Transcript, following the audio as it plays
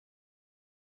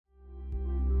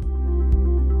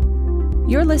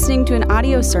You're listening to an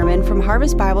audio sermon from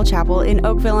Harvest Bible Chapel in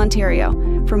Oakville, Ontario.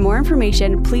 For more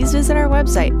information, please visit our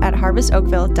website at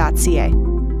harvestoakville.ca.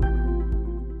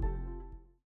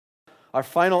 Our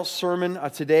final sermon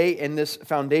today in this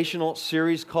foundational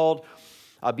series called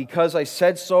Because I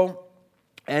Said So.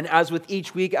 And as with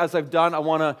each week, as I've done, I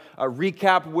want to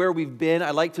recap where we've been.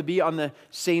 I like to be on the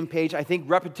same page. I think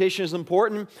repetition is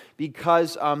important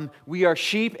because we are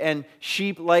sheep, and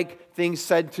sheep like things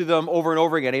said to them over and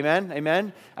over again. Amen?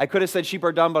 Amen? I could have said sheep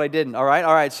are dumb, but I didn't. All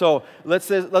right. So let's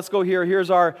go here. Here's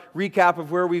our recap of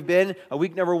where we've been.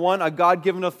 Week number 1, a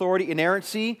God-given authority,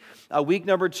 inerrancy. Week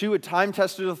number 2, a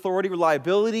time-tested authority,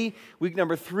 reliability. Week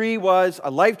number 3 was a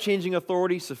life-changing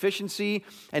authority, sufficiency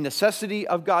and necessity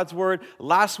of God's word.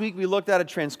 Last week we looked at a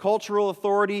transcultural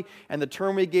authority, and the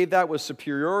term we gave that was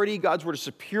superiority. God's word is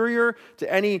superior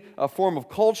to any form of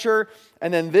culture.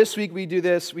 And then this week we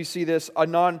see this, a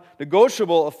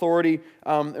non-negotiable authority,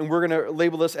 and we're going to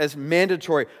label this as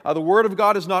mandatory. The Word of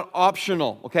God is not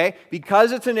optional, okay?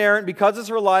 Because it's inerrant, because it's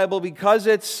reliable, because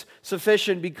it's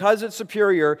sufficient, because it's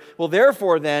superior, well,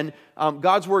 therefore then,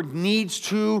 God's Word needs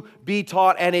to be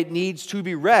taught, and it needs to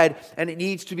be read, and it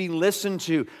needs to be listened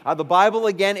to. The Bible,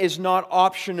 again, is not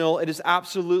optional. It is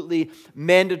absolutely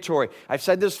mandatory. I've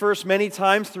said this verse many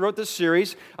times throughout this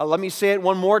series. Let me say it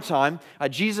one more time.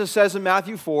 Jesus says in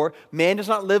Matthew 4, man does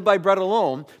not live by bread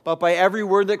alone, but by every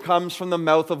word that comes from the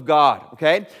mouth of God.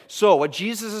 Okay? So what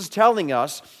Jesus is telling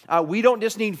us, we don't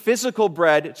just need physical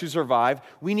bread to survive.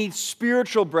 We need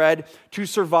spiritual bread to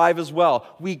survive as well.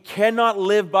 We cannot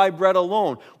live by bread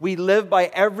alone. We live by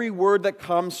every word that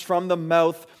comes from the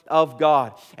mouth of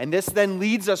God. And this then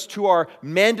leads us to our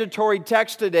mandatory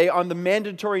text today on the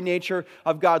mandatory nature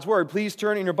of God's word. Please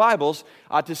turn in your Bibles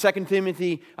to 2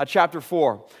 Timothy chapter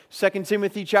 4. 2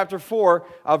 Timothy chapter 4,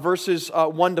 verses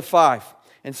 1 to 5.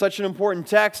 And such an important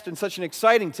text and such an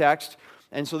exciting text.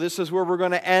 And so this is where we're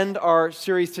going to end our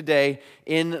series today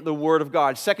in the Word of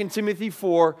God. 2 Timothy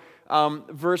 4,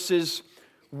 verses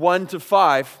 1 to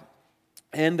 5.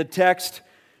 And the text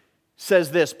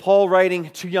says this, Paul writing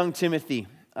to young Timothy.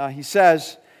 He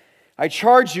says, I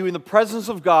charge you in the presence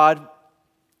of God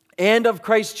and of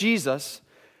Christ Jesus,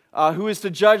 who is to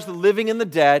judge the living and the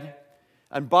dead,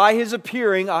 and by his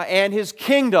appearing and his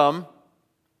kingdom.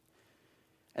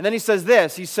 And then he says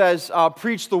this, he says,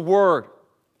 preach the word.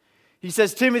 He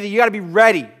says, Timothy, you got to be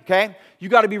ready, okay? You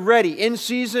got to be ready in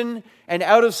season and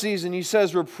out of season. He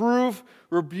says, reprove,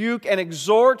 rebuke, and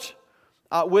exhort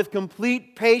with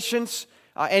complete patience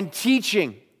and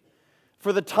teaching.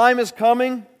 For the time is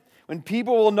coming when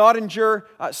people will not endure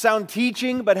sound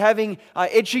teaching, but having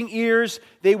itching ears,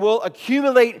 they will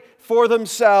accumulate for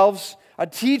themselves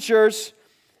teachers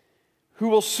who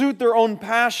will suit their own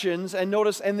passions, and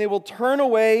they will turn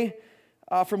away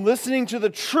from listening to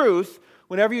the truth.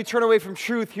 Whenever you turn away from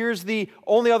truth, here's the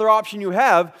only other option you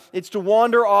have. It's to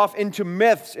wander off into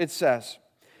myths, it says.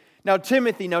 Now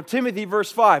Timothy,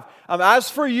 verse 5. As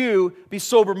for you, be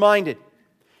sober-minded.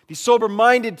 Be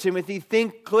sober-minded, Timothy.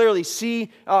 Think clearly.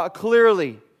 See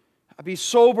clearly. Be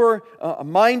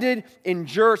sober-minded.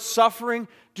 Endure suffering.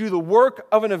 Do the work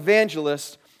of an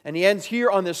evangelist. And he ends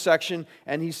here on this section,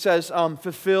 and he says,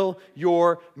 fulfill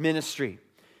your ministry.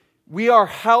 We are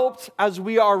helped as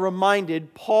we are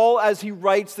reminded. Paul, as he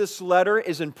writes this letter,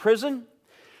 is in prison.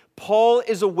 Paul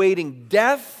is awaiting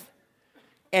death.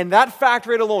 And that fact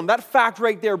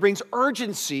right there brings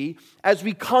urgency as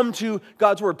we come to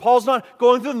God's word. Paul's not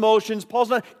going through the motions. Paul's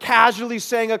not casually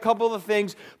saying a couple of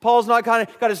things. Paul's not kind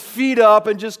of got his feet up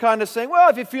and just kind of saying, well,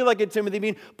 if you feel like it, Timothy. I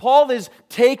mean, Paul is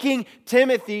taking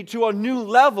Timothy to a new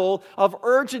level of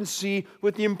urgency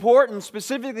with the importance,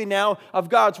 specifically now, of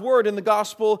God's word and the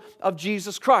gospel of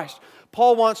Jesus Christ.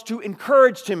 Paul wants to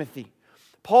encourage Timothy.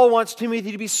 Paul wants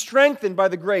Timothy to be strengthened by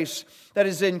the grace that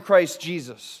is in Christ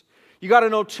Jesus. You got to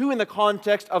know, too, in the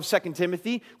context of 2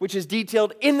 Timothy, which is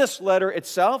detailed in this letter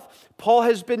itself, Paul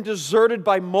has been deserted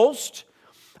by most.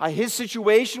 His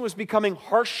situation was becoming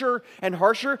harsher and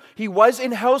harsher. He was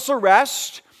in house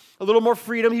arrest, a little more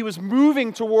freedom. He was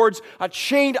moving towards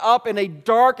chained up in a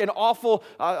dark and awful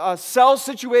cell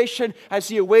situation as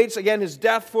he awaits, again, his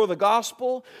death for the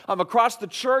gospel. Across the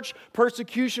church,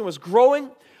 persecution was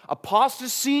growing.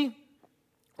 Apostasy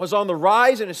was on the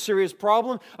rise and a serious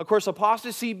problem. Of course,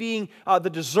 apostasy being the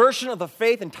desertion of the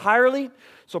faith entirely.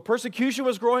 So persecution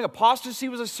was growing, apostasy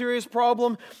was a serious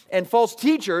problem, and false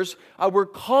teachers were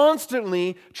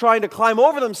constantly trying to climb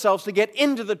over themselves to get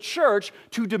into the church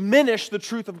to diminish the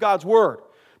truth of God's word.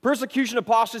 Persecution,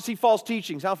 apostasy, false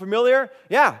teaching. Sound familiar?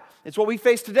 Yeah, it's what we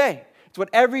face today. It's what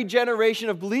every generation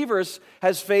of believers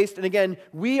has faced, and again,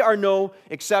 we are no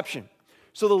exception.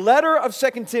 So the letter of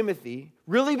 2 Timothy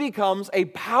really becomes a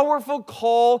powerful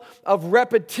call of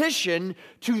repetition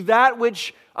to that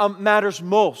which matters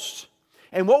most.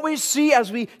 And what we see as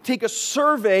we take a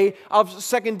survey of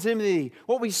 2 Timothy,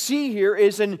 what we see here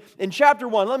is in chapter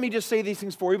 1, let me just say these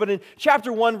things for you, but in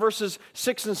chapter 1, verses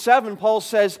 6 and 7, Paul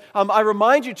says, I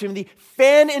remind you, Timothy,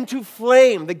 fan into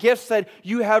flame the gifts that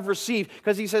you have received.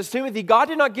 Because he says, Timothy, God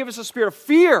did not give us a spirit of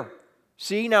fear.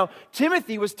 See, now,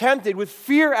 Timothy was tempted with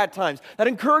fear at times. That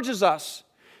encourages us.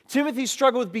 Timothy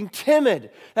struggled with being timid.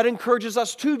 That encourages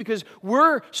us too, because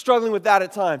we're struggling with that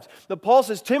at times. But Paul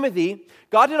says, Timothy,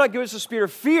 God did not give us a spirit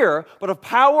of fear, but of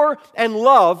power and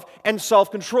love and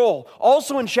self-control.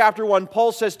 Also in chapter 1,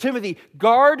 Paul says, Timothy,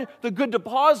 guard the good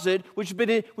deposit which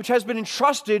has been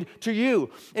entrusted to you.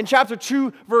 In chapter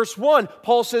 2, verse 1,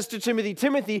 Paul says to Timothy,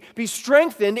 Timothy, be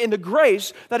strengthened in the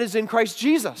grace that is in Christ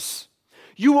Jesus.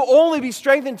 You will only be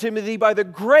strengthened, Timothy, by the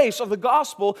grace of the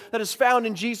gospel that is found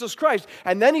in Jesus Christ.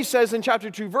 And then he says in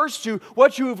chapter 2, verse 2,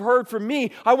 what you have heard from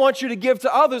me, I want you to give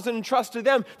to others and entrust to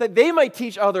them that they might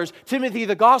teach others. Timothy,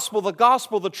 the gospel,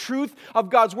 the truth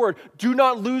of God's word. Do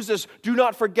not lose this. Do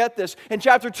not forget this. In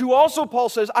chapter 2 also, Paul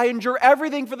says, I endure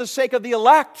everything for the sake of the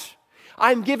elect.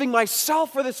 I'm giving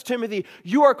myself for this, Timothy.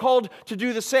 You are called to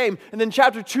do the same. And then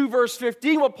chapter 2, verse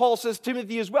 15, what Paul says to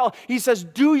Timothy as well, he says,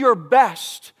 do your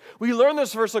best. We learned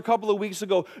this verse a couple of weeks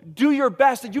ago. Do your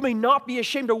best that you may not be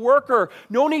ashamed, a worker.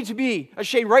 No need to be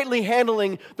ashamed, rightly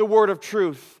handling the word of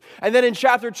truth. And then in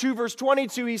chapter 2, verse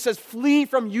 22, he says, flee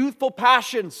from youthful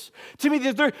passions.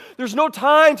 Timothy, there's no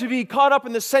time to be caught up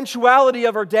in the sensuality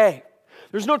of our day.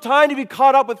 There's no time to be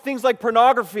caught up with things like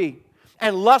pornography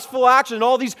and lustful action and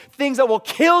all these things that will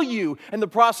kill you in the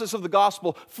process of the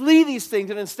gospel. Flee these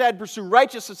things and instead pursue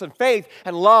righteousness and faith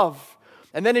and love.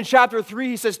 And then in chapter 3,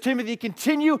 he says, Timothy,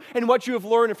 continue in what you have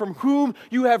learned and from whom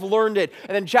you have learned it.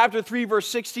 And then chapter 3, verse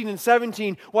 16 and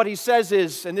 17, what he says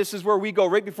is, and this is where we go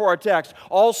right before our text,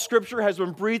 all Scripture has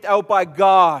been breathed out by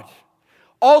God.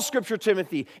 All Scripture,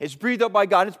 Timothy, is breathed out by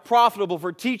God. It's profitable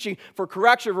for teaching, for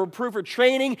correction, for reproof, for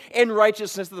training in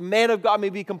righteousness, that the man of God may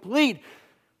be complete,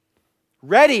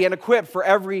 ready and equipped for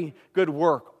every good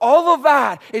work. All of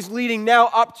that is leading now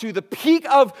up to the peak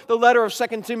of the letter of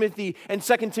 2 Timothy and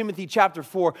 2 Timothy chapter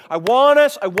 4. I want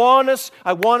us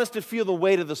to feel the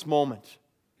weight of this moment.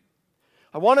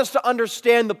 I want us to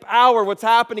understand the power of what's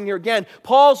happening here. Again,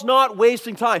 Paul's not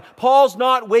wasting time. Paul's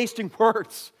not wasting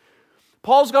words.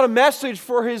 Paul's got a message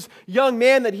for his young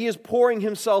man that he is pouring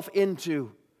himself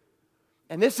into.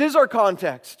 And this is our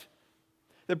context.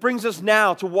 That brings us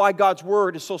now to why God's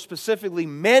word is so specifically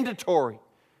mandatory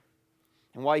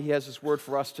and why he has this word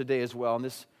for us today as well. And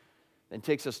this then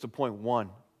takes us to point 1.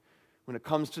 When it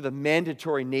comes to the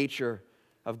mandatory nature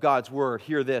of God's word,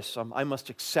 hear this, I must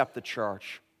accept the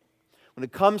charge. When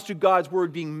it comes to God's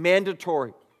word being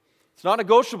mandatory, it's not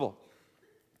negotiable.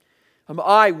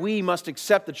 We must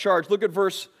accept the charge. Look at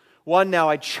verse 1 now.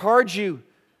 I charge you,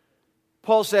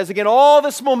 Paul says, again, all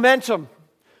this momentum.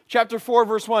 Chapter 4,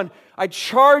 verse 1, I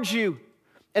charge you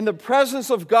in the presence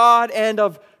of God and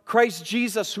of Christ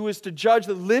Jesus, who is to judge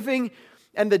the living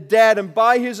and the dead, and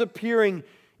by his appearing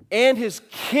and his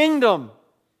kingdom,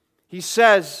 he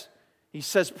says,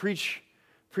 preach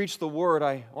the word.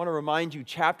 I want to remind you,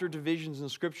 chapter divisions in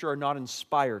Scripture are not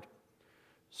inspired.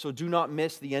 So do not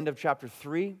miss the end of chapter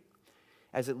 3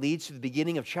 as it leads to the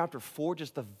beginning of chapter 4,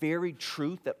 just the very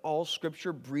truth that all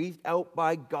Scripture breathed out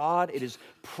by God. It is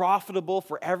profitable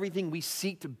for everything we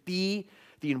seek to be,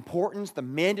 the importance, the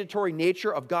mandatory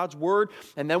nature of God's word.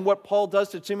 And then what Paul does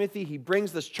to Timothy, he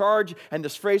brings this charge and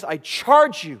this phrase, I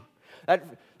charge you. That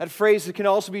phrase can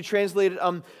also be translated,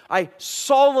 I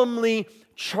solemnly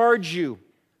charge you.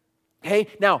 Okay,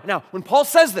 now, when Paul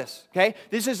says this, okay,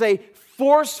 this is a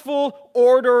forceful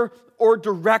order or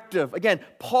directive. Again,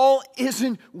 Paul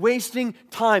isn't wasting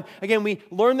time. Again, we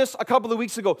learned this a couple of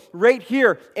weeks ago. Right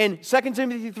here in 2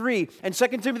 Timothy 3 and 2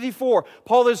 Timothy 4,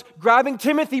 Paul is grabbing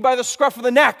Timothy by the scruff of the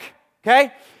neck.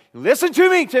 Okay? Listen to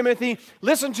me, Timothy.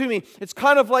 Listen to me. It's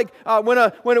kind of like when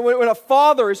a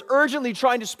father is urgently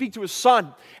trying to speak to his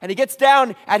son, and he gets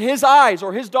down at his eyes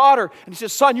or his daughter, and he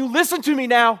says, son, you listen to me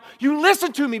now. You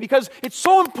listen to me because it's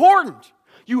so important.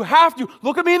 You have to.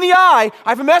 Look at me in the eye. I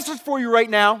have a message for you right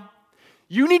now.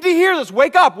 You need to hear this.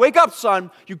 Wake up,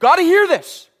 son. You got to hear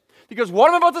this. Because what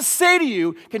I'm about to say to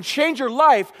you can change your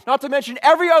life, not to mention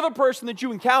every other person that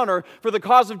you encounter for the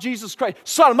cause of Jesus Christ.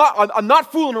 Son, I'm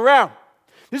not fooling around.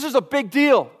 This is a big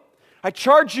deal. I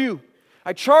charge you.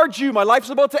 My life's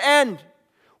about to end.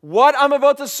 What I'm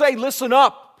about to say, listen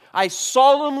up. I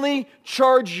solemnly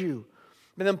charge you.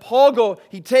 And then Paul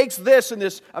he takes this and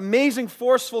this amazing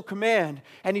forceful command,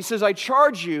 and he says, I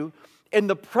charge you in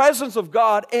the presence of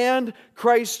God and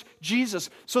Christ Jesus.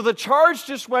 So the charge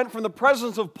just went from the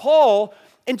presence of Paul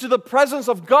into the presence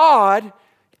of God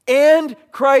and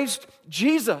Christ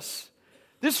Jesus.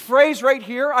 This phrase right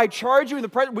here, I charge you in the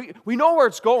presence, we know where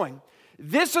it's going.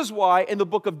 This is why in the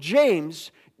book of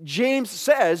James, James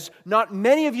says, not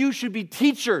many of you should be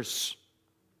teachers.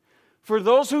 For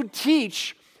those who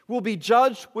teach will be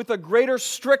judged with a greater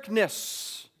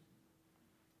strictness.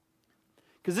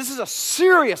 Because this is a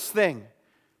serious thing.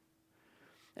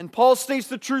 And Paul states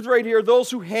the truth right here. Those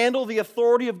who handle the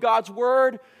authority of God's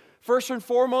word, first and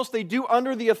foremost, they do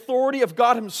under the authority of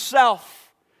God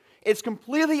himself. It's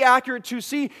completely accurate to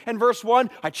see in verse 1,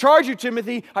 I charge you,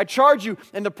 Timothy, I charge you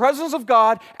in the presence of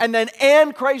God, and then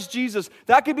and Christ Jesus.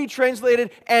 That could be translated,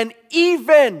 and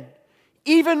even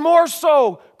more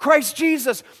so, Christ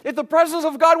Jesus. If the presence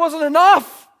of God wasn't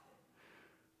enough,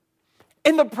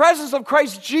 in the presence of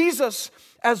Christ Jesus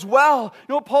as well. You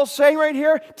know what Paul's saying right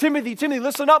here? Timothy,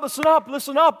 listen up.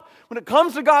 When it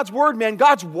comes to God's word, man,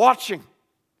 God's watching.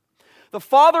 The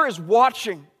Father is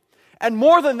watching. And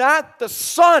more than that, the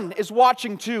Son is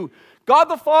watching too. God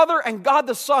the Father and God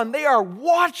the Son, they are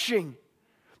watching.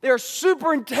 They are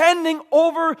superintending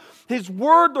over His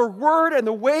word, their word, and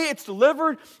the way it's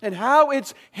delivered and how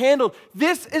it's handled.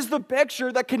 This is the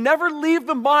picture that can never leave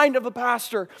the mind of the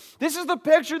pastor. This is the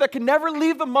picture that can never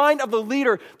leave the mind of the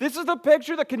leader. This is the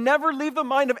picture that can never leave the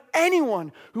mind of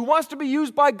anyone who wants to be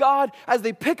used by God as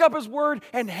they pick up His word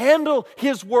and handle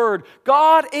His word.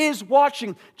 God is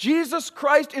watching. Jesus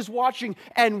Christ is watching.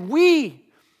 And we,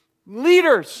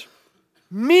 leaders,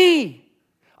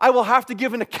 I will have to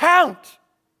give an account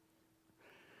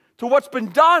to what's been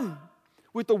done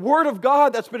with the Word of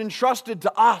God that's been entrusted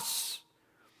to us.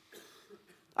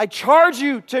 I charge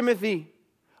you, Timothy.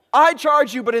 I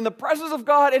charge you, but in the presence of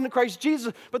God and in Christ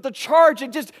Jesus. But the charge,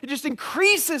 it just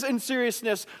increases in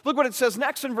seriousness. Look what it says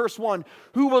next in verse 1.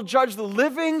 Who will judge the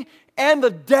living and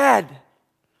the dead?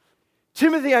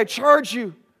 Timothy, I charge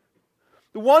you.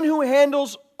 The one who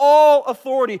handles all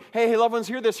authority. Hey, loved ones,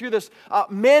 hear this.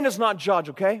 Man does not judge,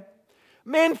 okay?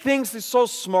 Man thinks he's so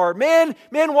smart. Man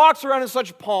walks around in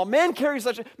such palm. Man carries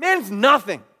such... Man's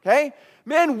nothing, okay?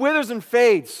 Man withers and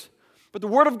fades. But the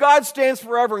Word of God stands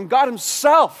forever, and God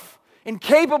Himself,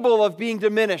 incapable of being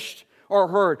diminished or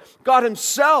heard. God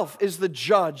Himself is the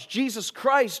judge. Jesus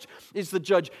Christ is the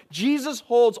judge. Jesus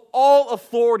holds all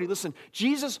authority. Listen,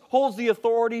 Jesus holds the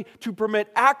authority to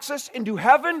permit access into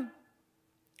heaven,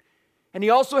 and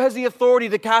He also has the authority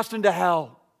to cast into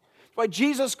hell. Why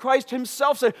Jesus Christ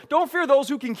Himself said, don't fear those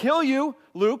who can kill you,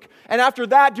 Luke, and after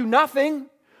that do nothing.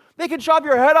 They can chop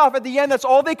your head off at the end, that's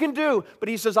all they can do. But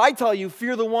He says, I tell you,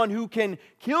 fear the one who can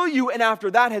kill you, and after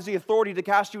that has the authority to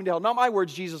cast you into hell. Not my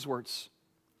words, Jesus' words.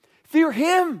 Fear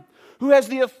Him who has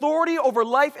the authority over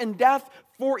life and death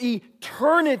for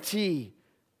eternity.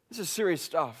 This is serious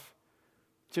stuff.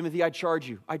 Timothy, I charge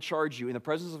you in the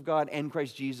presence of God and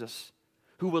Christ Jesus,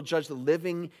 who will judge the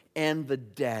living and the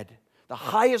dead. The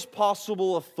highest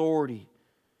possible authority.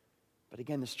 But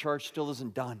again, this charge still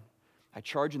isn't done. I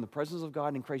charge in the presence of God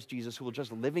and in Christ Jesus, who will judge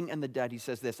the living and the dead. He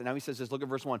says this, and now he says this. Look at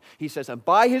verse 1. He says, and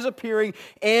by His appearing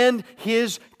and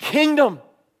His kingdom.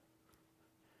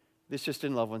 This just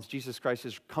in, loved ones, Jesus Christ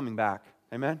is coming back.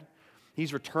 Amen?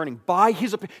 He's returning by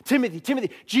His appearing.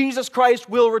 Timothy, Jesus Christ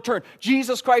will return.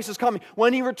 Jesus Christ is coming.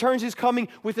 When He returns, He's coming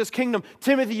with His kingdom.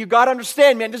 Timothy, you got to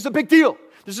understand, man, this is a big deal.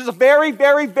 This is a very,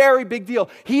 very, very big deal.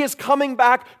 He is coming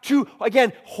back to,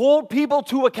 again, hold people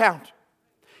to account.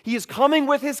 He is coming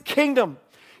with His kingdom.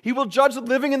 He will judge the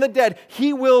living and the dead.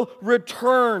 He will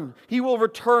return. He will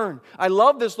return. I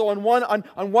love this, though. On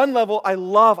one level, I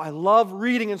love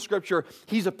reading in Scripture.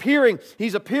 He's appearing.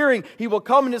 He will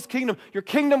come in His kingdom. Your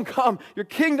kingdom come. Your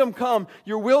kingdom come.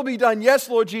 Your will be done. Yes,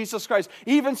 Lord Jesus Christ.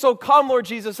 Even so, come, Lord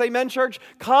Jesus. Amen, church?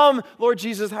 Come, Lord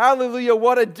Jesus. Hallelujah.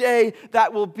 What a day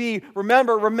that will be.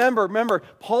 Remember.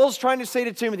 Paul's trying to say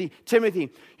to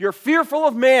Timothy, you're fearful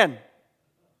of man.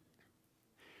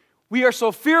 We are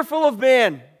so fearful of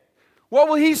man. What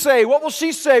will he say? What will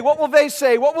she say? What will they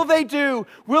say? What will they do?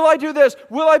 Will I do this?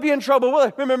 Will I be in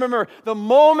trouble? Remember, the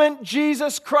moment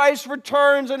Jesus Christ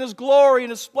returns in His glory and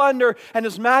His splendor and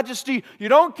His majesty, you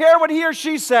don't care what he or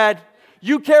she said.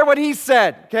 You care what He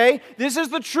said, okay? This is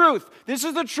the truth. This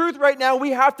is the truth right now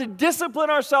we have to discipline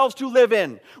ourselves to live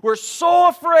in. We're so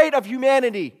afraid of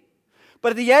humanity.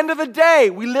 But at the end of the day,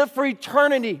 we live for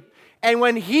eternity. And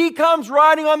when He comes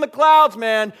riding on the clouds,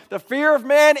 man, the fear of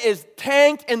man is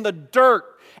tanked in the dirt.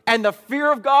 And the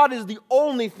fear of God is the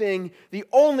only thing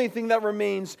that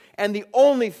remains, and the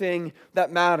only thing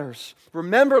that matters.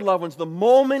 Remember, loved ones, the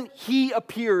moment He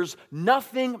appears,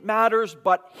 nothing matters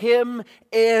but Him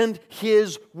and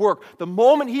His work. The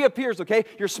moment He appears, okay,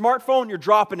 your smartphone, you're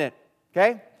dropping it,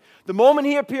 okay? The moment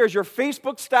He appears, your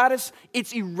Facebook status,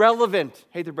 it's irrelevant.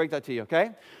 Hate to break that to you,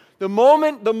 okay? The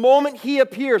moment He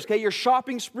appears, okay, your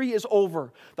shopping spree is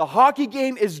over. The hockey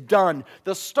game is done.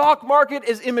 The stock market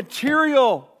is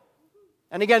immaterial.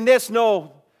 And again, the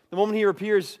moment He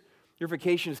appears, your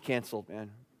vacation is canceled,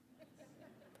 man.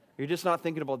 You're just not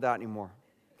thinking about that anymore,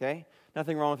 okay?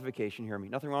 Nothing wrong with vacation, hear me.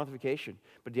 Nothing wrong with vacation.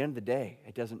 But at the end of the day,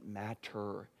 it doesn't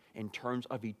matter in terms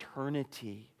of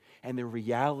eternity and the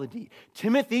reality.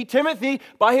 Timothy,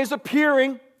 by His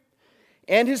appearing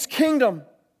and His kingdom,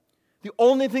 the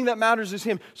only thing that matters is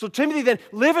Him. So Timothy, then,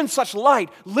 live in such light,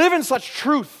 live in such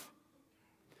truth,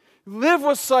 live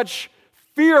with such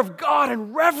fear of God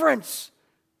and reverence.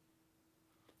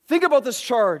 Think about this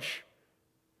charge.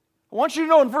 I want you to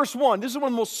know in verse 1, this is one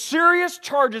of the most serious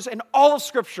charges in all of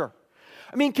Scripture.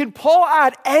 I mean, can Paul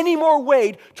add any more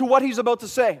weight to what he's about to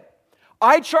say?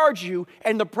 I charge you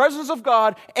in the presence of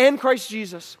God and Christ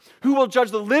Jesus, who will judge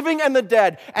the living and the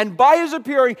dead, and by His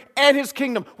appearing and His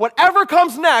kingdom. Whatever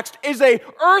comes next is a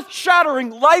earth-shattering,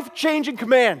 life-changing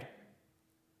command.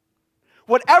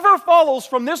 Whatever follows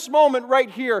from this moment right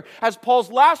here, as Paul's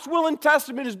last will and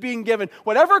testament is being given,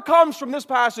 whatever comes from this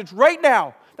passage right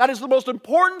now, that is the most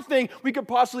important thing we could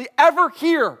possibly ever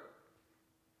hear. And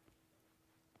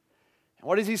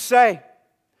what does he say?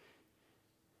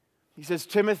 He says,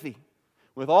 Timothy,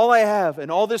 with all I have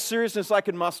and all this seriousness I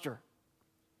can muster,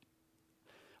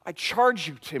 I charge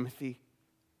you, Timothy,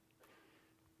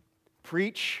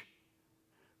 preach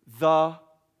the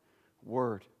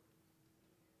word.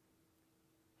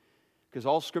 Because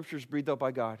all Scripture is breathed out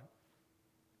by God.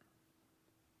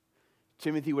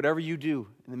 Timothy, whatever you do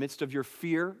in the midst of your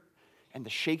fear and the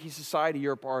shaky society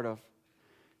you're a part of,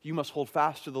 you must hold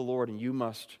fast to the Lord and you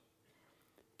must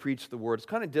preach the word. It's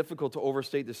kind of difficult to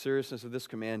overstate the seriousness of this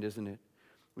command, isn't it?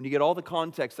 When you get all the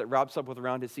context that wraps up with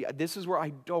around it, see, this is where I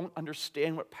don't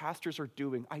understand what pastors are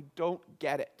doing. I don't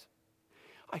get it.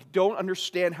 I don't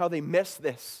understand how they miss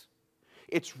this.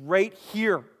 It's right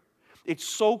here. It's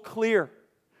so clear.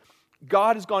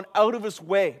 God has gone out of His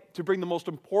way to bring the most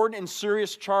important and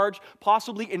serious charge,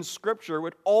 possibly in Scripture,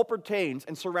 which all pertains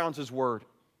and surrounds His word.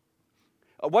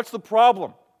 What's the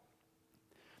problem?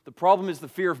 The problem is the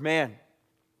fear of man.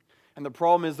 And the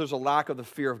problem is there's a lack of the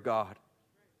fear of God.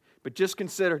 But just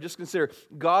consider,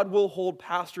 God will hold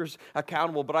pastors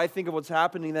accountable. But I think of what's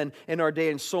happening then in our day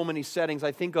in so many settings.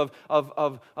 I think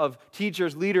of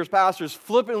teachers, leaders, pastors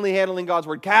flippantly handling God's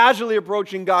word, casually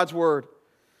approaching God's word.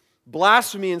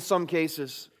 Blasphemy in some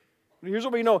cases. Here's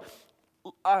what we know.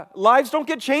 Lives don't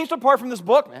get changed apart from this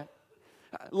book, man.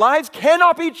 Lives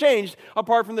cannot be changed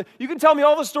apart from you can tell me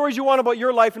all the stories you want about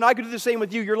your life, and I could do the same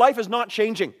with you. Your life is not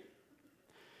changing.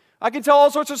 I can tell all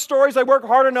sorts of stories. I work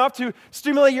hard enough to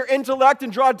stimulate your intellect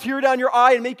and draw a tear down your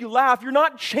eye and make you laugh. You're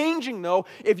not changing, though,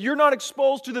 if you're not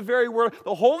exposed to the very word.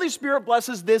 The Holy Spirit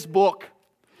blesses this book.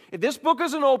 If this book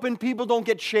isn't open, people don't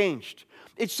get changed.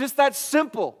 It's just that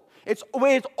simple. It's the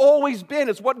way it's always been.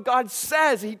 It's what God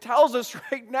says. He tells us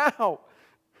right now.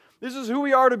 This is who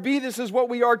we are to be. This is what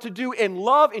we are to do in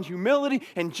love and humility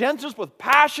and gentleness with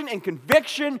passion and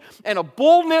conviction and a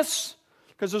boldness,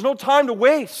 because there's no time to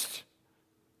waste.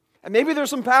 And maybe there's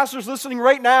some pastors listening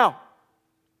right now.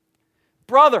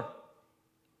 Brother,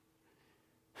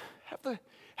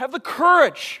 have the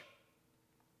courage.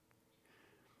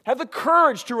 Have the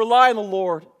courage to rely on the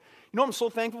Lord. You know what I'm so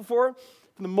thankful for?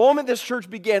 From the moment this church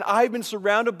began, I've been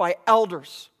surrounded by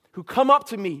elders who come up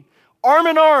to me, arm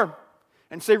in arm,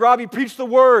 and say, Robbie, preach the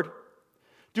word.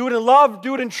 Do it in love,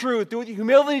 do it in truth, do it with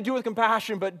humility, do it with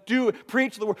compassion, but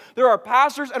preach the word. There are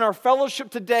pastors in our fellowship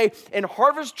today in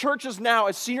Harvest churches now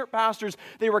as senior pastors.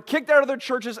 They were kicked out of their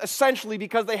churches essentially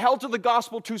because they held to the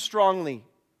gospel too strongly.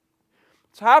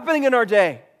 It's happening in our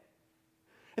day.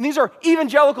 And these are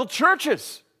evangelical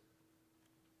churches.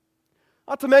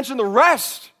 Not to mention the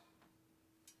rest.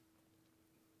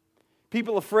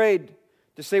 People afraid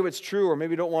to say what's true or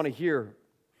maybe don't want to hear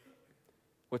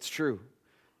what's true.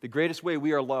 The greatest way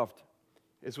we are loved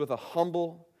is with a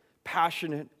humble,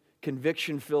 passionate,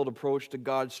 conviction-filled approach to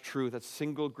God's truth. That's the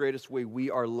single greatest way we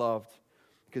are loved,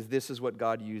 because this is what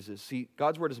God uses. See,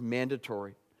 God's word is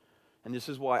mandatory, and this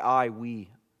is why I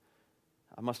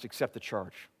must accept the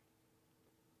charge.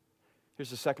 Here's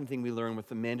the second thing we learn with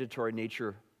the mandatory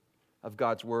nature of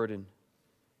God's word, and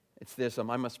it's this: I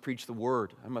must preach the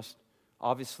word. I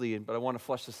obviously, but I want to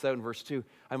flesh this out in verse 2.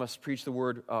 I must preach the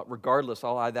word regardless.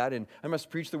 I'll add that in. I must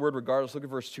preach the word regardless. Look at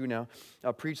verse 2 now.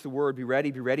 Preach the word. Be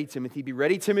ready, Timothy. Be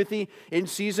ready, Timothy, in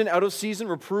season, out of season,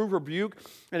 reprove, rebuke,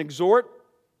 and exhort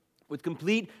with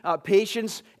complete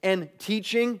patience and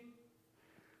teaching.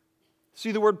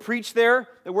 See the word preach there?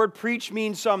 The word preach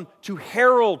means to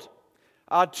herald,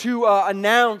 to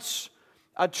announce,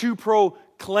 to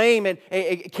proclaim.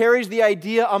 It carries the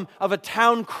idea of a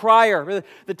town crier.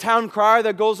 The town crier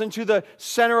that goes into the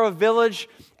center of a village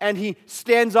and he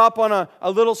stands up on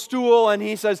a little stool and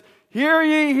he says, "Hear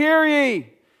ye, hear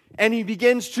ye." And he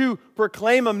begins to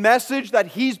proclaim a message that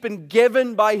he's been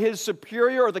given by his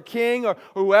superior or the king or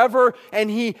whoever. And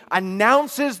he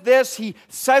announces this. He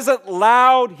says it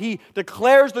loud. He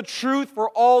declares the truth for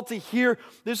all to hear.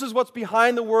 This is what's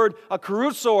behind the word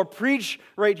caruso or preach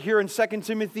right here in 2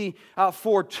 Timothy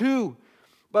 4:2.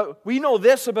 But we know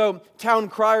this about town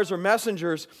criers or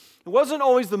messengers. It wasn't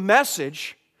always the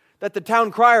message that the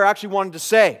town crier actually wanted to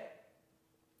say.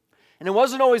 And it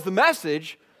wasn't always the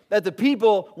message that the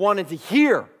people wanted to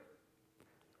hear.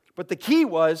 But the key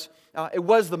was, it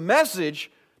was the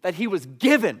message that he was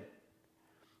given.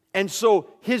 And so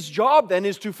his job then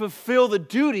is to fulfill the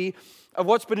duty of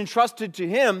what's been entrusted to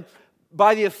him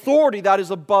by the authority that is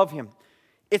above him.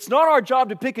 It's not our job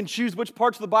to pick and choose which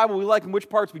parts of the Bible we like and which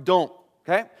parts we don't.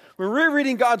 Okay? When we're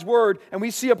reading God's word and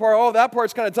we see a part, oh, that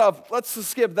part's kind of tough, let's just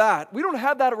skip that. We don't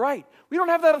have that right. We don't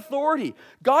have that authority.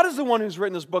 God is the one who's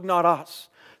written this book, not us.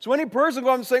 So any person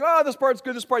going and saying, oh, this part's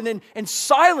good, this part, and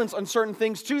silence on certain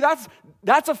things too,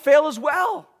 that's a fail as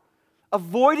well.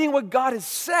 Avoiding what God has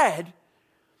said,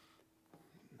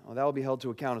 that will be held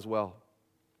to account as well.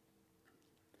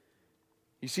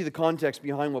 You see the context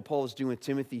behind what Paul is doing with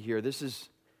Timothy here.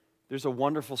 There's a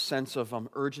wonderful sense of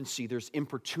urgency. There's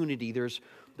importunity.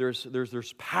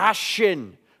 There's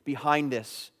passion behind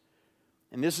this.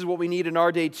 And this is what we need in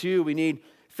our day too. We need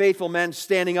faithful men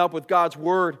standing up with God's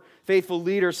word, faithful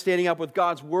leaders standing up with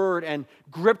God's word and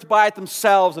gripped by it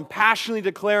themselves and passionately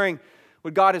declaring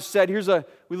what God has said.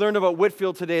 We learned about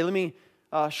Whitefield today. Let me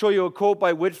show you a quote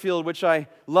by Whitefield, which I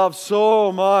love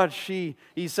so much. He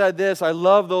said this, "I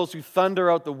love those who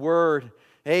thunder out the word."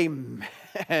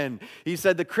 Amen. He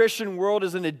said, "The Christian world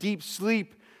is in a deep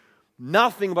sleep.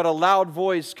 Nothing but a loud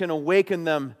voice can awaken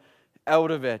them out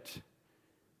of it."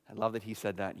 I love that he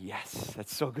said that. Yes,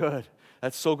 that's so good.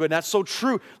 That's so good. And that's so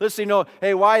true. Listen,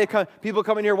 hey, why people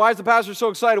come in here? Why is the pastor so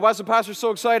excited? Why is the pastor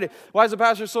so excited? Why is the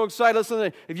pastor so excited?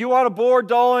 Listen, if you want a bored,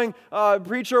 dulling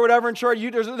preacher or whatever in church,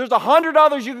 there's 100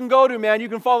 others you can go to, man. You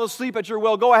can fall asleep at your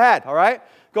will. Go ahead, all right?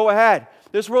 Go ahead.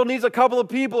 This world needs a couple of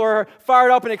people who are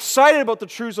fired up and excited about the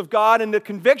truths of God and the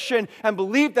conviction and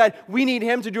belief that we need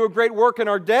Him to do a great work in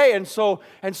our day. And so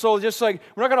just like,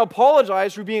 we're not going to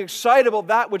apologize for being excited about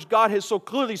that which God has so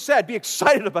clearly said. Be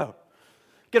excited about.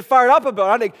 Get fired up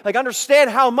about it. Like, understand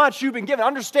how much you've been given.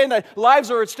 Understand that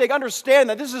lives are at stake. Understand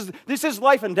that this is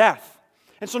life and death.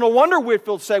 And so no wonder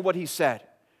Whitefield said what he said.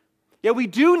 Yeah, we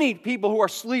do need people who are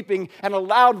sleeping and a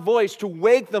loud voice to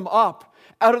wake them up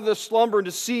out of the slumber and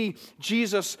to see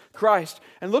Jesus Christ.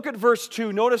 And look at verse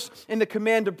 2. Notice in the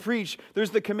command to preach,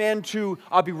 there's the command to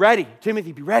be ready.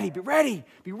 Timothy, be ready, be ready,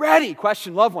 be ready.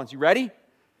 Question, loved ones, you ready?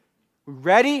 We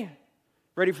ready?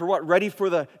 Ready for what? Ready for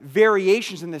the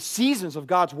variations and the seasons of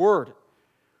God's word.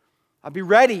 Be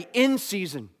ready in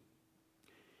season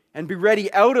and be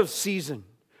ready out of season.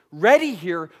 Ready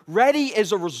here, ready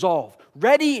is a resolve.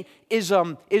 Ready is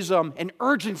an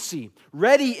urgency.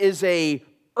 Ready is a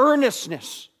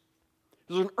earnestness.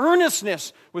 There's an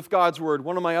earnestness with God's word.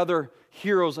 One of my other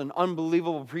heroes, an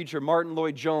unbelievable preacher, Martin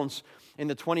Lloyd-Jones, in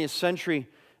the 20th century,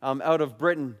 out of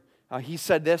Britain, he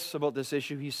said this about this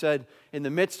issue. He said, "In the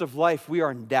midst of life, we are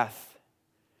in death.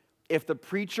 If the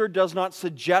preacher does not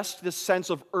suggest this sense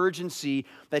of urgency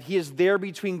that he is there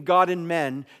between God and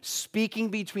men, speaking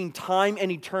between time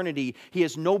and eternity, he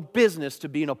has no business to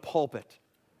be in a pulpit."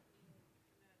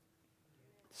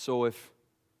 So if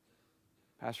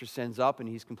pastor stands up and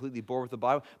he's completely bored with the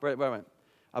Bible,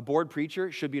 a bored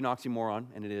preacher should be an oxymoron,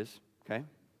 and it is, okay?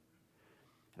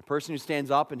 A person who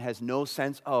stands up and has no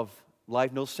sense of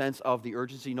life, no sense of the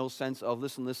urgency, no sense of,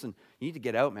 listen, you need to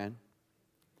get out, man.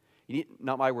 You need,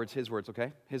 not my words, his words,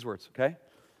 okay? His words, okay?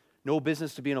 No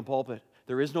business to be in a pulpit.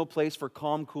 There is no place for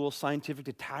calm, cool, scientific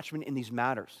detachment in these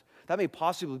matters. That may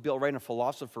possibly be all right in a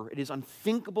philosopher. It is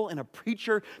unthinkable in a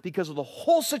preacher because of the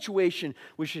whole situation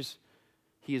which is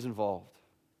he is involved.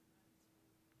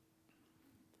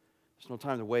 There's no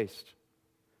time to waste.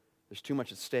 There's too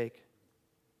much at stake.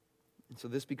 And so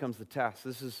this becomes the test.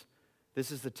 This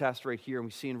is the test right here. And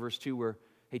we see in verse 2 where,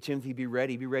 hey, Timothy, be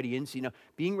ready in season. Now,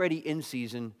 being ready in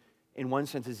season in one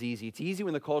sense, is easy. It's easy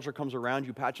when the culture comes around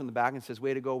you, pats you on the back and says,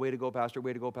 way to go, pastor,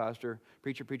 way to go, pastor.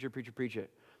 Preach it, preach it, preach it, preach it.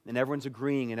 And everyone's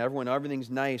agreeing, and everything's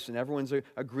nice, and everyone's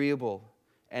agreeable.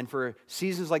 And for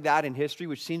seasons like that in history,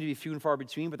 which seem to be few and far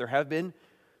between, but there have been,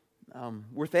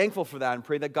 we're thankful for that and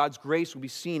pray that God's grace will be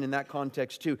seen in that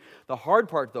context too. The hard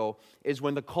part, though, is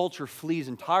when the culture flees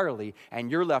entirely,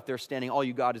 and you're left there standing, all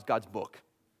you got is God's book.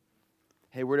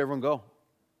 Hey, where'd everyone go?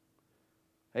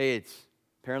 Hey,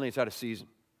 apparently it's out of season.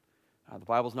 The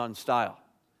Bible's not in style.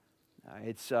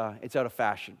 It's out of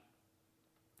fashion.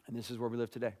 And this is where we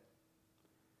live today.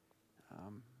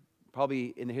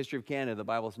 Probably in the history of Canada, the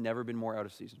Bible has never been more out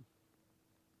of season.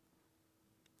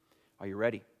 Are you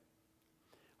ready?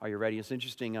 Are you ready? It's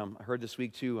interesting. I heard this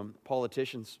week too,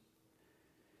 politicians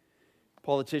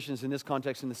in this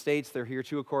context in the States, they're here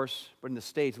too, of course, but in the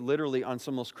States, literally on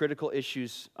some of the most critical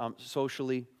issues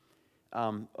socially.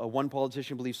 One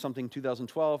politician believes something in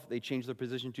 2012, they changed their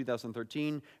position in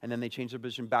 2013, and then they changed their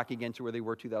position back again to where they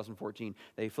were 2014.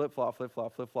 They flip-flop,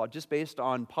 just based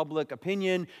on public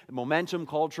opinion, momentum,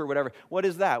 culture, whatever. What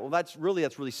is that? Well, that's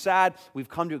really sad. We've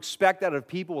come to expect that of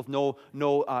people with no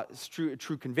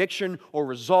true conviction or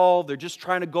resolve. They're just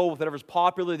trying to go with whatever's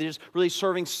popular. They're just really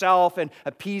serving self and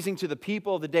appeasing to the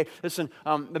people of the day. Listen,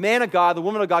 the man of God, the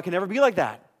woman of God can never be like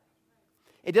that.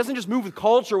 It doesn't just move with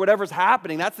culture, whatever's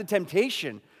happening. That's the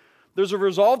temptation. There's a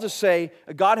resolve to say,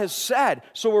 God has said,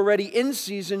 so we're ready in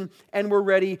season and we're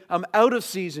ready out of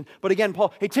season. But again,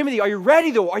 Paul, hey, Timothy, are you ready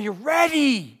though? Are you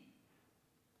ready?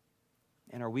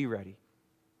 And are we ready?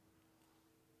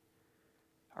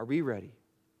 Are we ready?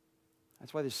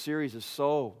 That's why this series is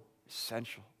so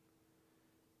essential.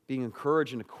 Being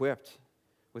encouraged and equipped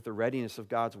with the readiness of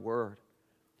God's word.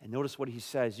 And notice what he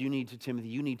says. You need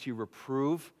to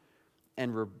reprove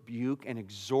and rebuke and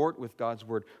exhort with God's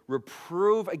word.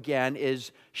 Reprove, again,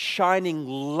 is shining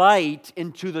light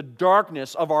into the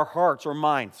darkness of our hearts or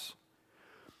minds.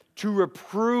 To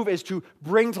reprove is to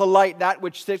bring to light that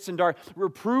which sits in dark.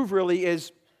 Reprove really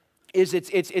is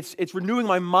it's renewing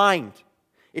my mind.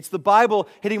 It's the Bible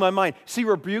hitting my mind. See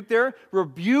rebuke there?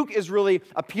 Rebuke is really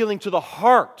appealing to the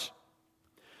heart.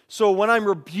 So when I'm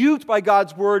rebuked by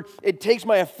God's word, it takes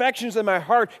my affections and my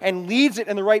heart and leads it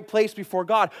in the right place before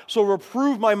God. So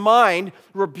reprove my mind,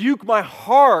 rebuke my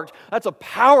heart. That's a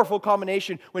powerful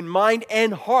combination when mind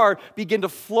and heart begin to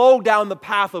flow down the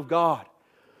path of God.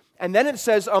 And then it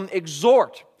says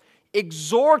exhort.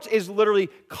 Exhort is literally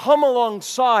come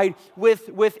alongside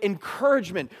with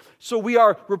encouragement. So we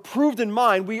are reproved in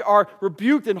mind, we are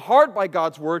rebuked in heart by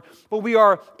God's word, but we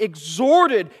are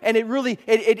exhorted, and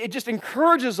it just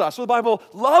encourages us. So the Bible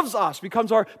loves us,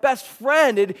 becomes our best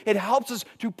friend. It helps us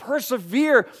to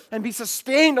persevere and be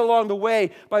sustained along the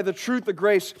way by the truth, the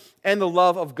grace, and the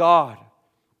love of God.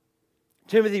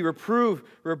 Timothy, reprove,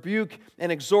 rebuke,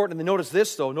 and exhort. And then notice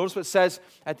this, though. Notice what it says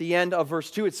at the end of verse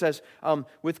 2. It says,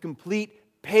 with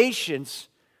complete patience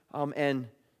and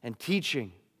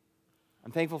teaching.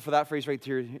 I'm thankful for that phrase right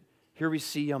here. Here we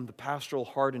see the pastoral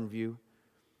heart in view.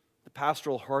 The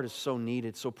pastoral heart is so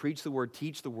needed. So preach the word,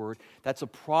 teach the word. That's a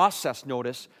process,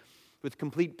 notice, with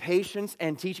complete patience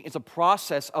and teaching. It's a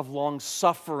process of long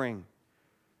suffering.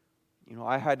 You know,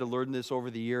 I had to learn this over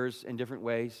the years in different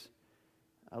ways.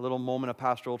 A little moment of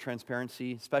pastoral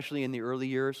transparency, especially in the early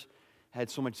years. I had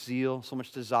so much zeal, so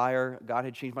much desire. God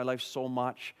had changed my life so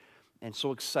much, and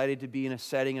so excited to be in a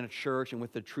setting in a church and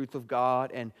with the truth of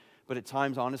God. But at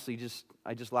times, honestly,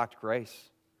 I just lacked grace.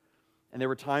 And there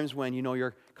were times when,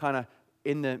 you're kind of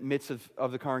in the midst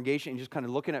of the congregation and just kind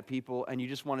of looking at people, and you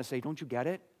just want to say, don't you get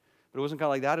it? But it wasn't kind of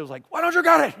like that. It was like, why don't you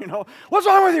get it? What's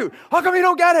wrong with you? How come you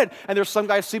don't get it? And there's some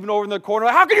guy sleeping over in the corner.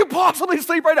 How can you possibly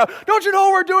sleep right now? Don't you know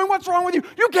what we're doing? What's wrong with you?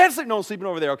 You can't sleep. No one's sleeping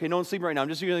over there. Okay, no one's sleeping right now. I'm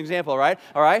just giving you an example, all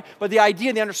right? But the idea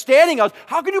and the understanding of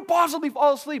how can you possibly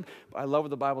fall asleep? I love what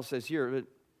the Bible says here.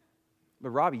 But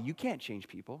Robbie, you can't change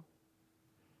people.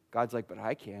 God's like, but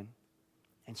I can.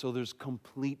 And so there's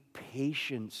complete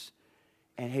patience.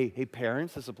 And hey,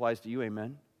 parents, this applies to you,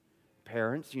 amen?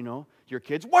 Parents, your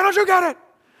kids, why don't you get it?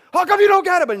 How come you don't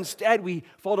get it? But instead, we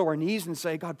fall to our knees and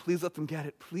say, God, please let them get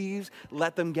it. Please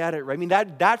let them get it. Right? I mean,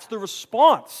 that's the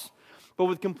response. But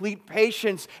with complete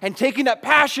patience and taking that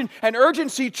passion and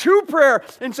urgency to prayer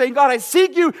and saying, God, I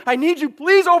seek you. I need you.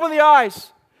 Please open the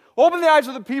eyes. Open the eyes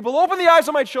of the people. Open the eyes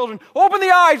of my children. Open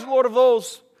the eyes, Lord, of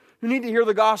those who need to hear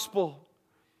the gospel.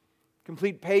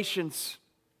 Complete patience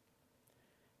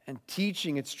and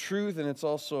teaching its truth, and it's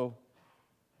also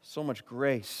so much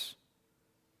grace.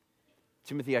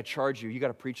 Timothy, I charge you, you got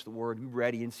to preach the word. Be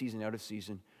ready in season, out of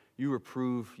season. You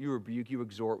reprove, you rebuke, you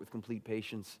exhort with complete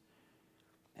patience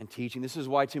and teaching. This is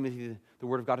why, Timothy, the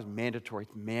word of God is mandatory.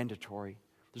 It's mandatory.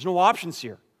 There's no options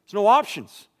here. There's no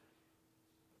options.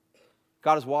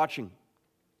 God is watching.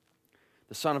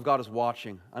 The Son of God is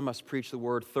watching. I must preach the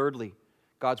word. Thirdly,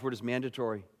 God's word is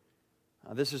mandatory.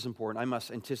 This is important. I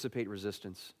must anticipate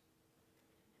resistance.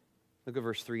 Look at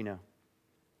verse 3 now.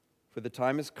 For the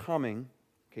time is coming.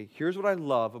 Okay, here's what I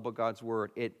love about God's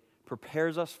word. It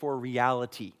prepares us for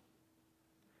reality.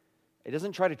 It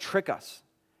doesn't try to trick us.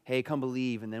 Hey, come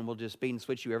believe, and then we'll just bait and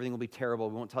switch you. Everything will be terrible.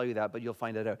 We won't tell you that, but you'll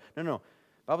find that out. No. The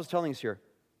Bible's telling us here.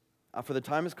 For the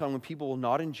time has come when people will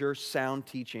not endure sound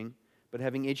teaching, but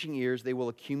having itching ears, they will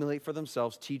accumulate for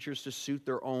themselves teachers to suit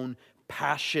their own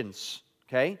passions.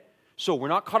 Okay? So we're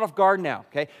not caught off guard now.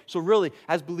 Okay? So really,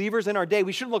 as believers in our day,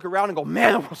 we shouldn't look around and go,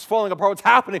 man, what's falling apart? What's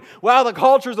happening? Wow, the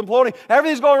culture is imploding.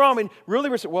 Everything's going wrong. I mean, really,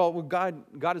 God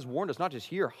has warned us, not just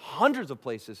here, hundreds of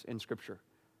places in Scripture,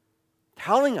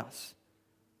 telling us,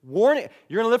 warning,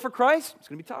 you're going to live for Christ? It's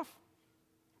going to be tough.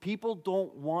 People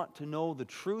don't want to know the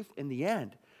truth in the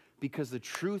end because the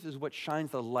truth is what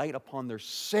shines the light upon their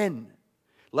sin.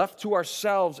 Left to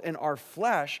ourselves and our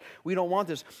flesh, we don't want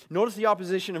this. Notice the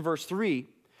opposition in verse 3.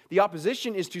 The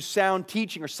opposition is to sound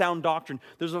teaching or sound doctrine.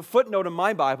 There's a footnote in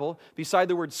my Bible beside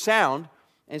the word sound,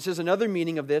 and it says another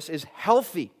meaning of this is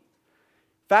healthy.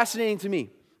 Fascinating to me.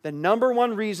 The number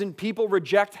one reason people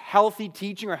reject healthy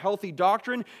teaching or healthy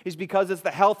doctrine is because it's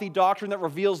the healthy doctrine that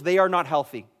reveals they are not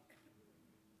healthy.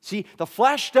 See, the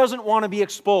flesh doesn't want to be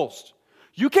exposed.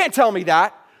 You can't tell me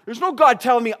that. There's no God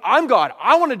telling me I'm God.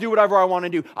 I want to do whatever I want to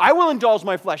do. I will indulge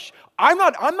my flesh. I'm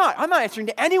not answering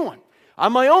to anyone.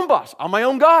 I'm my own boss. I'm my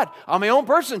own God. I'm my own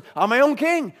person. I'm my own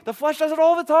king. The flesh does it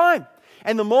all the time.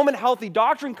 And the moment healthy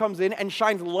doctrine comes in and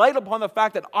shines light upon the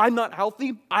fact that I'm not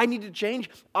healthy, I need to change,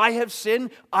 I have sinned,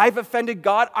 I've offended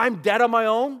God, I'm dead on my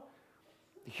own,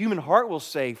 the human heart will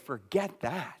say, forget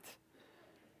that.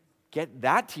 Get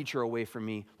that teacher away from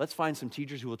me. Let's find some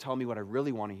teachers who will tell me what I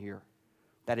really want to hear.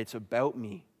 That it's about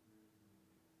me.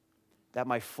 That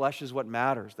my flesh is what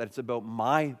matters. That it's about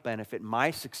my benefit,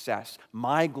 my success,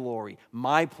 my glory,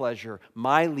 my pleasure,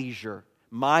 my leisure,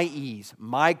 my ease,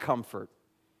 my comfort.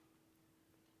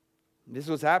 This is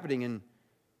what's happening in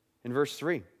verse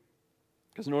 3.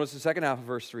 Because notice the second half of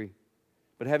verse 3.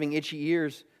 But having itchy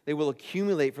ears, they will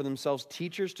accumulate for themselves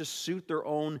teachers to suit their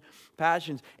own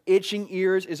passions. Itching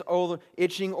ears is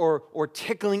itching or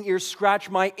tickling ears. Scratch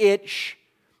my itch.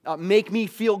 Make me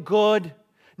feel good.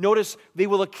 Notice they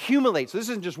will accumulate. So this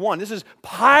isn't just one. This is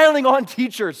piling on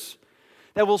teachers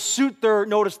that will suit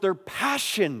their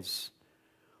passions.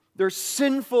 Their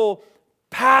sinful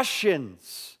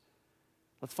passions.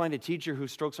 Let's find a teacher who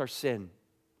strokes our sin,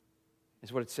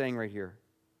 is what it's saying right here.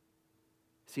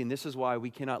 See, and this is why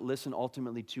we cannot listen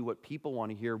ultimately to what people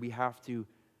want to hear. We have to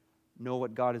know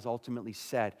what God has ultimately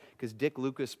said. Because Dick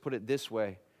Lucas put it this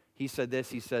way. He said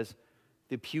this, he says,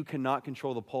 the pew cannot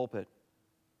control the pulpit.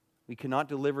 We cannot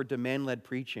deliver demand-led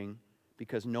preaching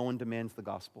because no one demands the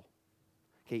gospel.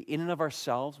 Okay, in and of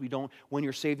ourselves, when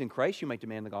you're saved in Christ, you might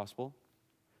demand the gospel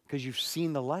because you've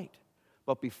seen the light.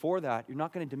 But before that, you're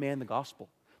not going to demand the gospel.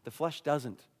 The flesh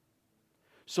doesn't.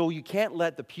 So you can't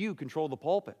let the pew control the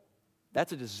pulpit.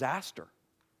 That's a disaster.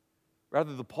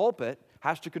 Rather, the pulpit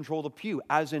has to control the pew,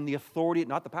 as in the authority,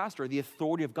 not the pastor, the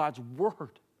authority of God's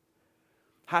word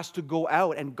has to go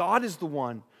out. And God is the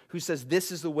one who says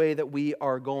this is the way that we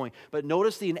are going. But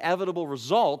notice the inevitable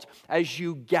result as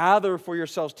you gather for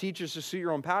yourselves teachers to suit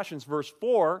your own passions. Verse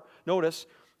 4, notice,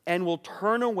 and will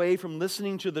turn away from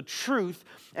listening to the truth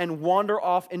and wander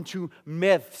off into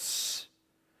myths.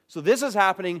 So this is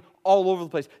happening all over the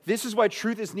place. This is why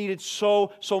truth is needed so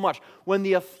much. When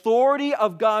the authority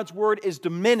of God's word is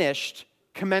diminished,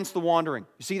 commence the wandering.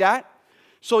 You see that?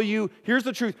 So here's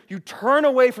the truth. You turn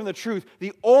away from the truth.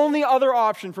 The only other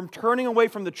option from turning away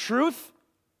from the truth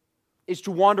is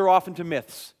to wander off into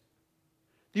myths.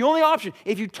 The only option.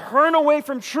 If you turn away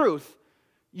from truth,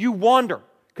 you wander.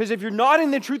 Because if you're not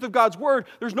in the truth of God's word,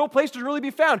 there's no place to really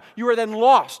be found. You are then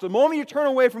lost. The moment you turn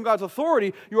away from God's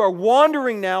authority, you are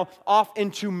wandering now off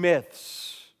into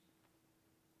myths.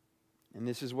 And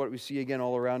this is what we see again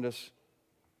all around us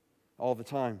all the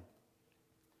time.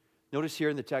 Notice here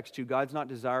in the text too, God's not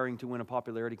desiring to win a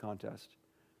popularity contest,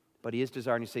 but He is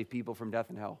desiring to save people from death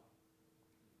and hell.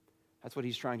 That's what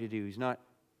He's trying to do. He's not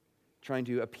trying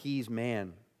to appease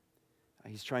man.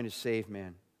 He's trying to save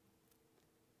man.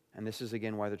 And this is,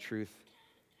 again, why the truth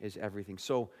is everything.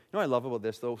 So, you know what I love about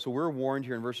this, though? So we're warned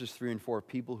here in verses 3 and 4 of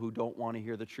people who don't want to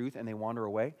hear the truth and they wander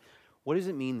away. What does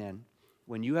it mean, then,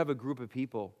 when you have a group of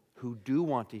people who do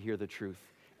want to hear the truth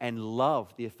and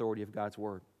love the authority of God's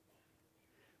word?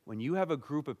 When you have a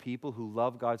group of people who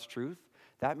love God's truth,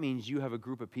 that means you have a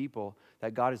group of people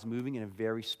that God is moving in a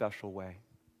very special way.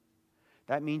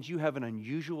 That means you have an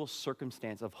unusual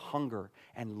circumstance of hunger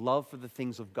and love for the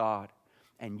things of God.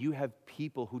 And you have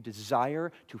people who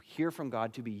desire to hear from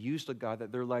God, to be used of God,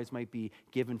 that their lives might be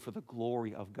given for the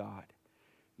glory of God.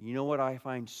 You know what I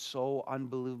find so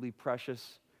unbelievably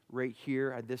precious right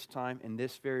here at this time, in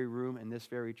this very room, in this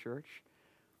very church?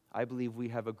 I believe we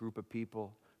have a group of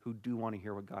people who do want to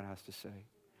hear what God has to say.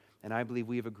 And I believe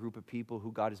we have a group of people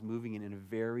who God is moving in a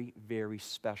very, very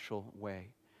special way.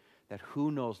 That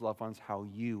who knows, loved ones, how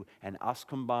you and us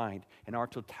combined in our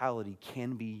totality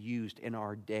can be used in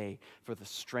our day for the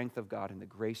strength of God and the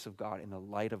grace of God and the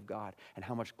light of God, and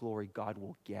how much glory God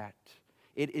will get.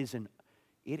 It is an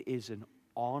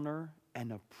honor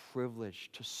and a privilege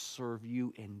to serve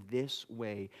you in this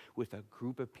way with a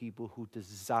group of people who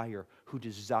desire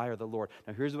the Lord.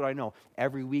 Now here's what I know.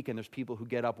 Every weekend there's people who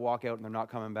get up, walk out, and they're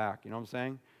not coming back. You know what I'm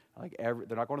saying?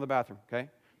 They're not going to the bathroom, okay?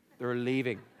 They're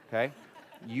leaving, okay?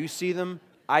 You see them,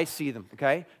 I see them,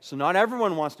 okay? So not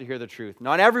everyone wants to hear the truth.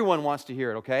 Not everyone wants to hear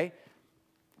it, okay?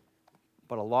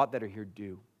 But a lot that are here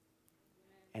do.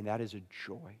 And that is a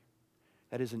joy.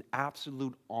 That is an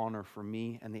absolute honor for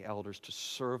me and the elders to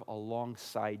serve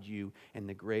alongside you in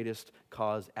the greatest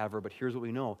cause ever. But here's what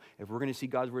we know. If we're going to see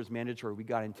God's word as mandatory, we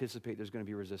got to anticipate there's going to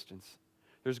be resistance.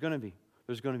 There's going to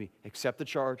be. Accept the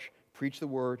charge, preach the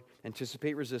word,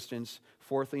 anticipate resistance.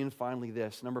 Fourthly and finally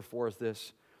this. Number 4 is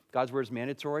this. God's word is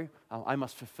mandatory. I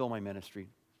must fulfill my ministry.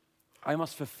 I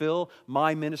must fulfill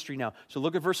my ministry now. So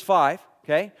look at verse 5,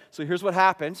 okay? So here's what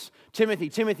happens.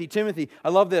 Timothy. I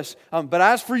love this. But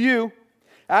as for you,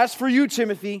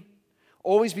 Timothy,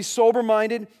 always be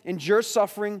sober-minded, endure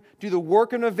suffering, do the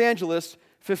work of an evangelist,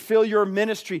 fulfill your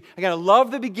ministry. Again, I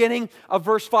love the beginning of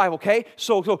verse 5, okay?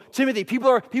 So Timothy, people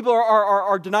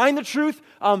are denying the truth.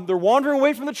 They're wandering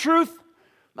away from the truth.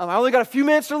 I only got a few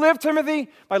minutes to live, Timothy.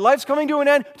 My life's coming to an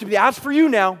end. Timothy, as for you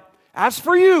now,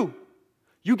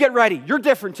 you get ready. You're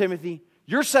different, Timothy.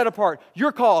 You're set apart.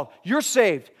 You're called. You're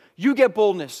saved. You get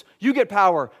boldness. You get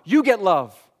power. You get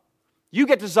love. You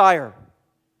get desire.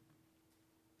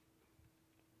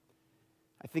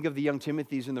 I think of the young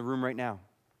Timothys in the room right now.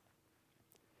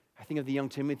 I think of the young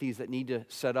Timothys that need to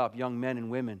set up, young men and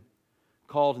women,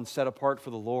 called and set apart for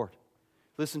the Lord.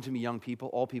 Listen to me, young people,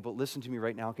 all people, listen to me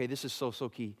right now, okay? This is so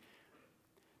key.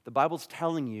 The Bible's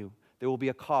telling you there will be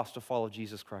a cost to follow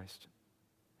Jesus Christ.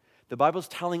 The Bible's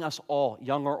telling us all,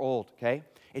 young or old, okay?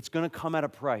 It's going to come at a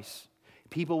price.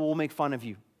 People will make fun of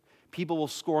you. People will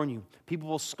scorn you. People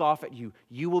will scoff at you.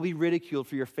 You will be ridiculed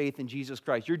for your faith in Jesus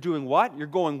Christ. You're doing what? You're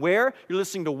going where? You're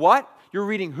listening to what? You're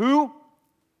reading who?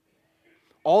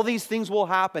 All these things will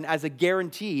happen as a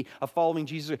guarantee of following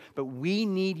Jesus. But we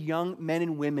need young men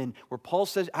and women where Paul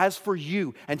says, as for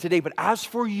you, and today, but as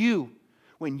for you,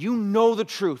 when you know the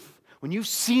truth, when you've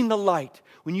seen the light,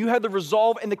 when you have the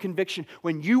resolve and the conviction,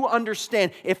 when you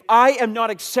understand, if I am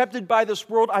not accepted by this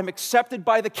world, I'm accepted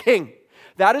by the King.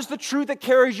 That is the truth that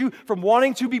carries you from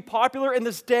wanting to be popular in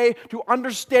this day to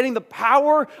understanding the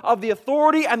power of the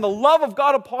authority and the love of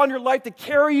God upon your life to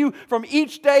carry you from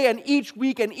each day and each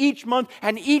week and each month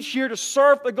and each year to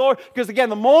serve the Lord. Because again,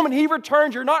 the moment He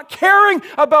returns, you're not caring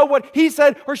about what he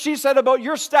said or she said about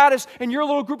your status in your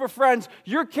little group of friends.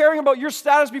 You're caring about your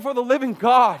status before the living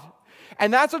God.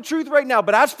 And that's the truth right now.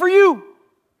 But as for you,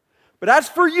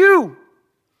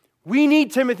 we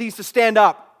need Timothys to stand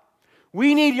up.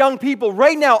 We need young people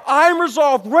right now. I'm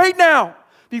resolved right now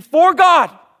before God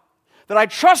that I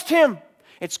trust Him.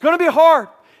 It's going to be hard.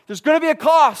 There's going to be a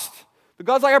cost. But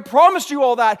God's like, I promised you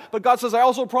all that. But God says, I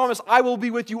also promise I will be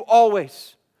with you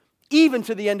always, even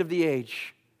to the end of the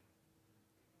age.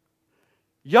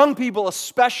 Young people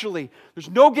especially. There's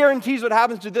no guarantees what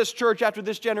happens to this church after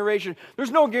this generation.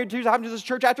 There's no guarantees what happens to this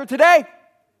church after today.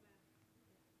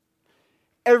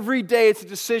 Every day it's a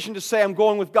decision to say, I'm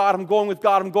going with God, I'm going with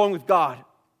God, I'm going with God.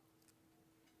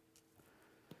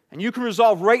 And you can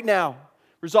resolve right now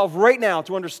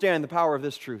to understand the power of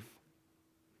this truth.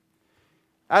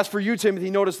 As for you, Timothy,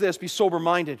 notice this, be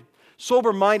sober-minded.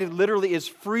 Sober-minded literally is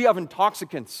free of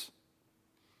intoxicants.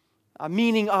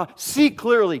 Meaning, see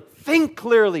clearly, think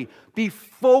clearly, be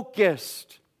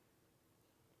focused.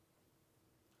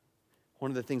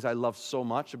 One of the things I love so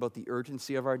much about the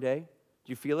urgency of our day,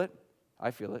 do you feel it? I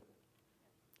feel it.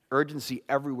 Urgency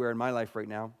everywhere in my life right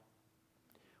now.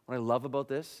 What I love about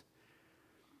this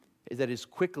is that it's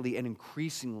quickly and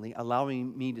increasingly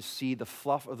allowing me to see the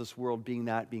fluff of this world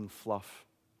being fluff.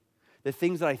 The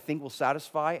things that I think will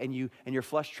satisfy, and your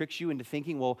flesh tricks you into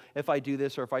thinking, well, if I do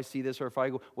this, or if I see this, or if I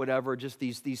go whatever, just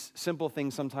these simple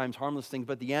things, sometimes harmless things,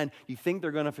 but at the end, you think they're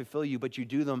going to fulfill you, but you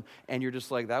do them, and you're just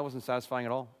like, that wasn't satisfying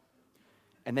at all.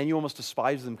 And then you almost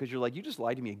despise them because you're like, you just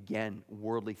lied to me again,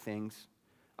 worldly things.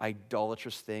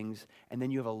 idolatrous things, and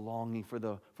then you have a longing for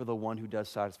the one who does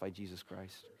satisfy, Jesus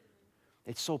Christ.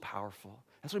 It's so powerful.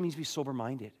 That's what it means to be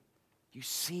sober-minded. You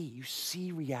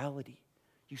see reality.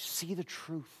 You see the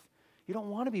truth. You don't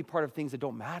want to be part of things that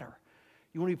don't matter.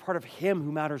 You want to be part of Him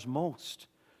who matters most.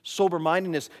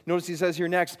 Sober-mindedness. Notice he says here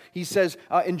next, he says,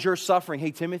 endure suffering.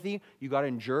 Hey, Timothy, you got to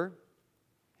endure,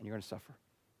 and you're going to suffer.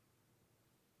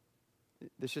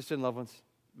 This just in, loved ones.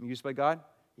 Used by God,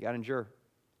 you got to endure,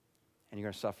 and you're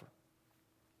going to suffer.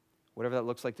 Whatever that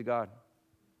looks like to God.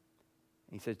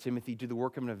 And he said, Timothy, do the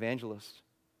work of an evangelist.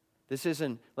 This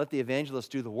isn't let the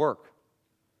evangelist do the work.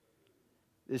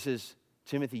 This is,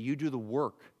 Timothy, you do the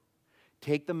work.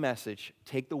 Take the message,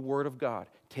 take the word of God,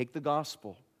 take the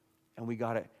gospel, and we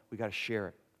got to share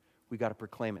it. We got to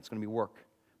proclaim it. It's going to be work.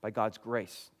 By God's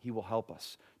grace, He will help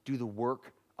us. Do the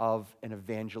work of an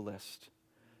evangelist.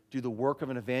 Do the work of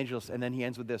an evangelist. And then he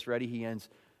ends with this. Ready? He ends,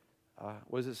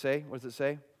 what does it say? What does it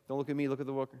say? Don't look at me. Look at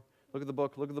the book. Look at the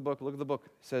book. Look at the book. Look at the book.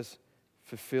 It says,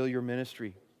 fulfill your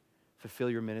ministry. Fulfill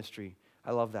your ministry.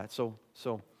 I love that. So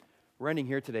we're ending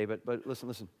here today, but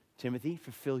listen. Timothy,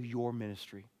 fulfill your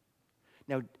ministry.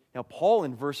 Now, Paul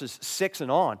in verses 6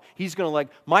 and on, he's going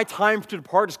to my time to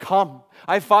depart has come.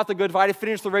 I've fought the good fight. I've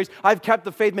finished the race. I've kept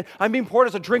the faith. I'm being poured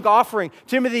as a drink offering.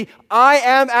 Timothy, I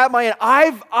am at my end.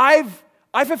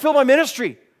 I've fulfilled my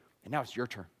ministry. And now it's your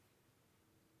turn.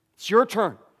 It's your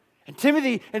turn. And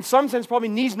Timothy, in some sense, probably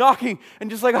knees knocking and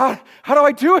just how do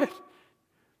I do it?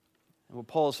 And what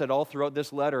Paul has said all throughout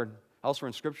this letter and elsewhere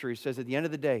in Scripture, he says at the end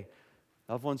of the day,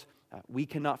 loved ones, we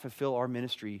cannot fulfill our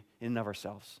ministry in and of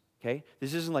ourselves. Okay?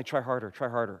 This isn't try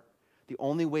harder. The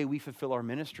only way we fulfill our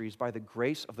ministry is by the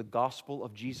grace of the gospel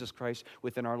of Jesus Christ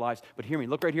within our lives. But hear me,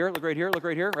 look right here.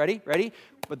 Ready?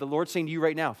 But the Lord's saying to you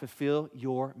right now, fulfill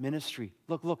your ministry.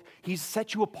 Look, He's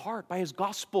set you apart by His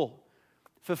gospel.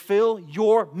 Fulfill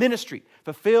your ministry.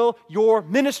 Fulfill your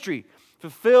ministry.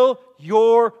 Fulfill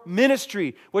your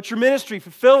ministry. What's your ministry?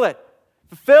 Fulfill it.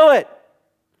 Fulfill it.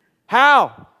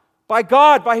 How? By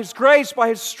God, by His grace, by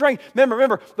His strength.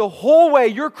 Remember, the whole way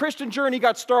your Christian journey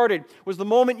got started was the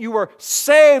moment you were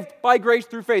saved by grace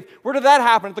through faith. Where did that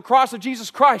happen? At the cross of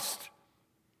Jesus Christ.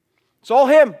 It's all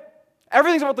Him.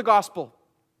 Everything's about the gospel.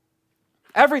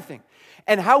 Everything.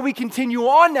 And how we continue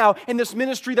on now in this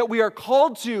ministry that we are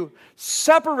called to,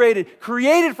 separated,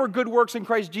 created for good works in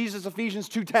Christ Jesus, Ephesians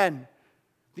 2:10.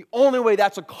 The only way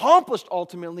that's accomplished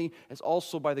ultimately is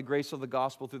also by the grace of the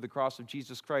gospel through the cross of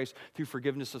Jesus Christ, through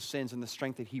forgiveness of sins and the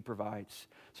strength that He provides.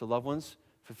 So loved ones,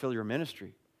 fulfill your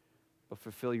ministry, but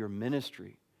fulfill your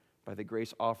ministry by the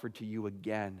grace offered to you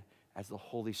again as the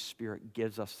Holy Spirit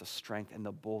gives us the strength and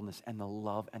the boldness and the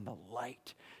love and the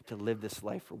light to live this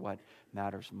life for what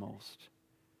matters most.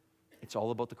 It's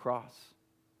all about the cross.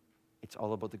 It's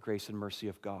all about the grace and mercy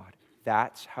of God.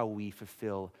 That's how we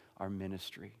fulfill our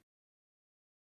ministry.